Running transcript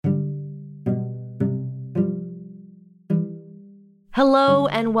Hello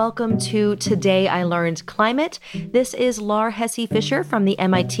and welcome to Today I Learned Climate. This is Lar Hesse Fisher from the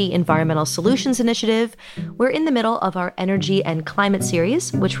MIT Environmental Solutions Initiative. We're in the middle of our Energy and Climate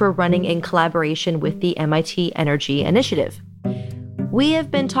series, which we're running in collaboration with the MIT Energy Initiative. We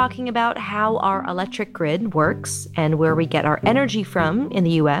have been talking about how our electric grid works and where we get our energy from in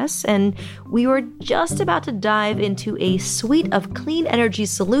the US, and we were just about to dive into a suite of clean energy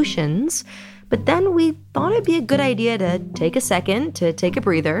solutions. But then we thought it'd be a good idea to take a second, to take a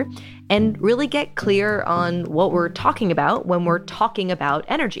breather, and really get clear on what we're talking about when we're talking about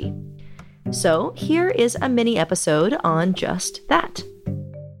energy. So here is a mini episode on just that.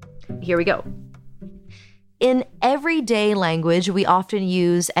 Here we go. In everyday language, we often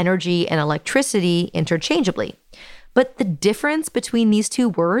use energy and electricity interchangeably. But the difference between these two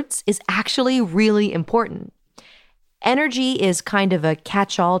words is actually really important. Energy is kind of a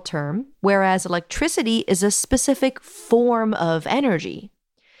catch-all term, whereas electricity is a specific form of energy.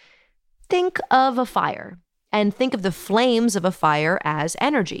 Think of a fire, and think of the flames of a fire as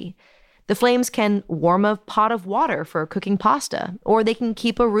energy. The flames can warm a pot of water for cooking pasta, or they can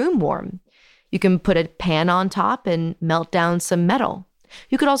keep a room warm. You can put a pan on top and melt down some metal.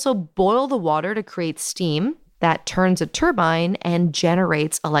 You could also boil the water to create steam that turns a turbine and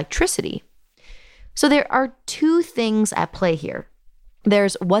generates electricity. So there are two things at play here.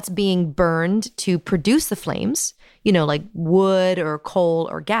 There's what's being burned to produce the flames, like wood or coal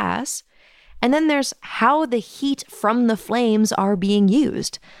or gas. And then there's how the heat from the flames are being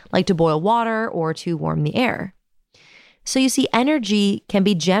used, like to boil water or to warm the air. So you see, energy can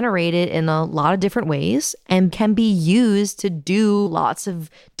be generated in a lot of different ways and can be used to do lots of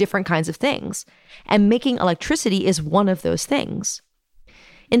different kinds of things. And making electricity is one of those things.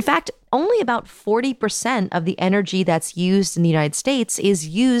 In fact, only about 40% of the energy that's used in the United States is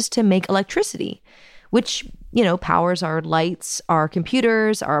used to make electricity, which, powers our lights, our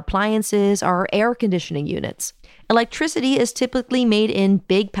computers, our appliances, our air conditioning units. Electricity is typically made in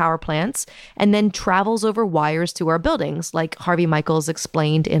big power plants and then travels over wires to our buildings, like Harvey Michaels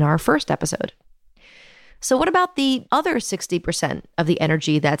explained in our first episode. So what about the other 60% of the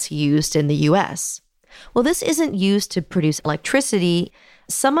energy that's used in the US? Well, this isn't used to produce electricity.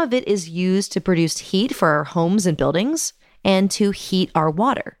 Some of it is used to produce heat for our homes and buildings and to heat our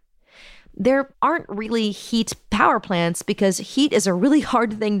water. There aren't really heat power plants because heat is a really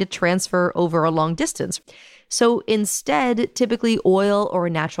hard thing to transfer over a long distance. So instead, typically oil or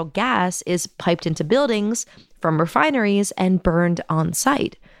natural gas is piped into buildings from refineries and burned on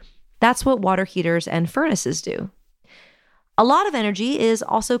site. That's what water heaters and furnaces do. A lot of energy is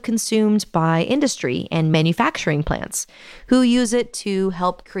also consumed by industry and manufacturing plants, who use it to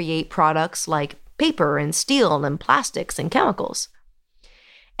help create products like paper and steel and plastics and chemicals.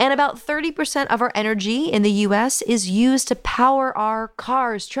 And about 30% of our energy in the US is used to power our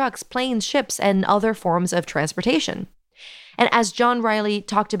cars, trucks, planes, ships, and other forms of transportation. And as John Riley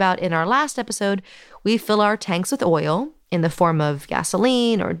talked about in our last episode, we fill our tanks with oil in the form of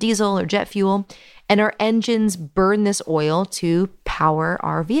gasoline or diesel or jet fuel, and our engines burn this oil to power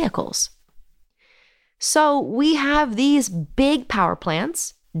our vehicles. So we have these big power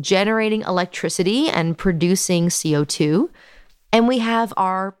plants generating electricity and producing CO2, and we have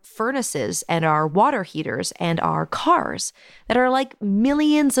our furnaces and our water heaters and our cars that are like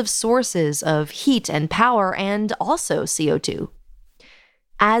millions of sources of heat and power and also CO2.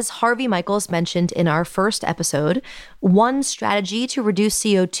 As Harvey Michaels mentioned in our first episode, one strategy to reduce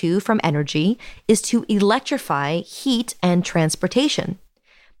CO2 from energy is to electrify heat and transportation.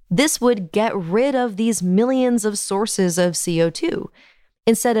 This would get rid of these millions of sources of CO2.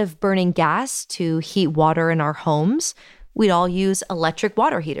 Instead of burning gas to heat water in our homes, we'd all use electric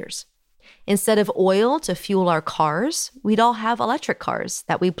water heaters. Instead of oil to fuel our cars, we'd all have electric cars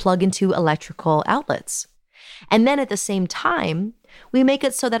that we plug into electrical outlets. And then at the same time, we make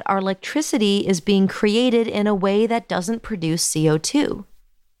it so that our electricity is being created in a way that doesn't produce CO2.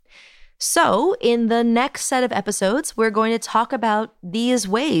 So in the next set of episodes, we're going to talk about these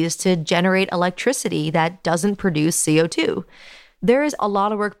ways to generate electricity that doesn't produce CO2. There is a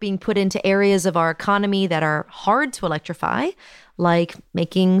lot of work being put into areas of our economy that are hard to electrify, like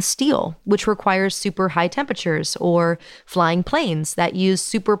making steel, which requires super high temperatures, or flying planes that use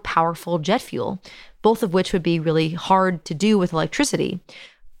super powerful jet fuel, both of which would be really hard to do with electricity.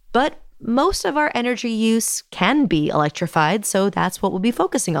 But most of our energy use can be electrified, so that's what we'll be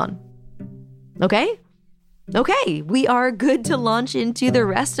focusing on. Okay, we are good to launch into the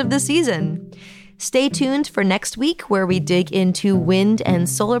rest of the season. Stay tuned for next week where we dig into wind and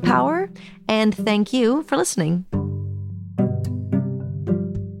solar power, and thank you for listening.